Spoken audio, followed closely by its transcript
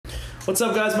What's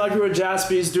up, guys? Immaculate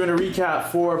Jaspys doing a recap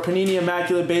for Panini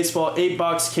Immaculate Baseball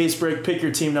 8-box case break. Pick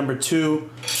your team number 2.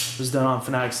 It was done on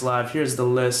Fanatics Live. Here's the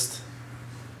list.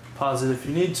 Pause it if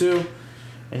you need to.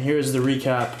 And here's the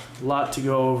recap. A lot to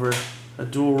go over. A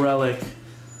dual relic.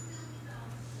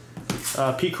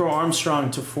 P.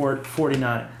 Armstrong to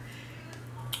 49.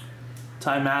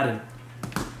 Ty Madden.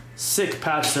 Sick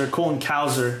patch there. Colin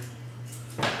Cowser.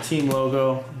 Team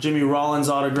logo. Jimmy Rollins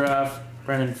autograph.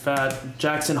 Brandon Fat.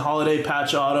 Jackson Holiday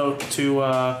patch auto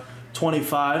to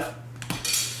 25.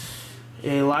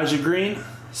 Elijah Green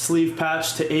sleeve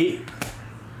patch to 8.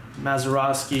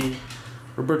 Mazeroski.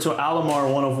 Roberto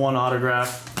Alomar 1/1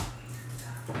 autograph.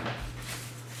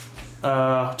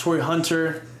 Torrey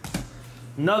Hunter.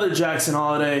 Another Jackson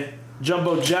Holiday.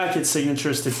 Jumbo jacket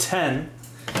signatures to 10.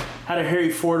 Had a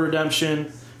Harry Ford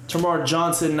redemption. Tamar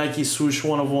Johnson Nike swoosh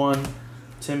 1/1.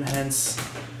 Tim Hentz.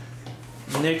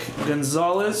 Nick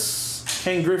Gonzalez.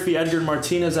 Ken Griffey, Edgar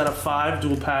Martinez out of 5,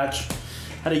 dual patch.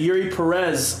 Had a Yuri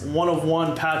Perez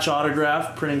 1/1 patch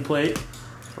autograph, printing plate.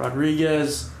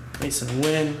 Rodriguez, Mason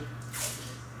Wynn,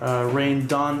 Rain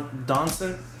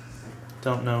Donson,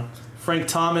 don't know. Frank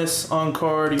Thomas on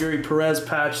card, Yuri Perez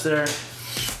patch there.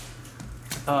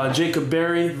 Jacob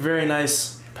Berry, very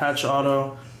nice patch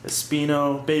auto.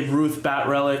 Espino, Babe Ruth bat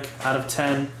relic out of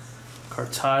 10.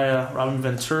 Cartaya, Robin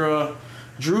Ventura.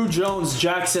 Drew Jones,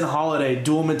 Jackson Holiday,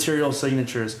 dual material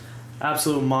signatures.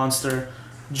 Absolute monster.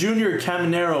 Junior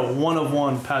Caminero,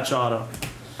 1/1 patch auto.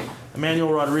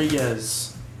 Emmanuel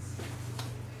Rodriguez.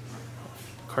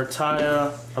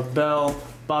 Cartaya, Abel,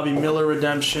 Bobby Miller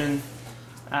redemption.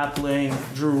 Appling,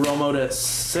 Drew Romo to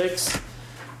 6.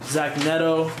 Zach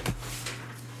Neto.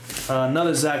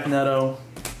 Another Zach Neto.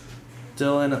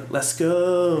 Dylan, let's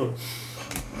go.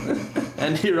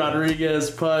 Andy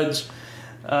Rodriguez, Pudge.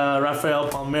 Rafael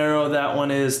Palmeiro, that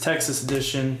one is Texas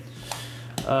edition.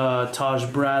 Taj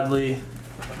Bradley.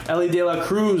 Ellie De La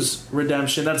Cruz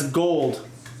redemption, that's gold.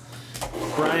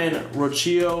 Brian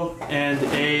Rocchio and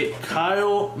a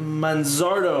Kyle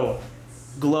Manzardo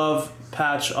glove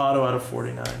patch auto out of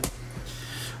 49.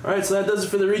 Alright, so that does it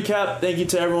for the recap. Thank you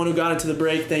to everyone who got into the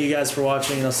break. Thank you guys for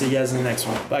watching, and I'll see you guys in the next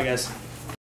one. Bye, guys.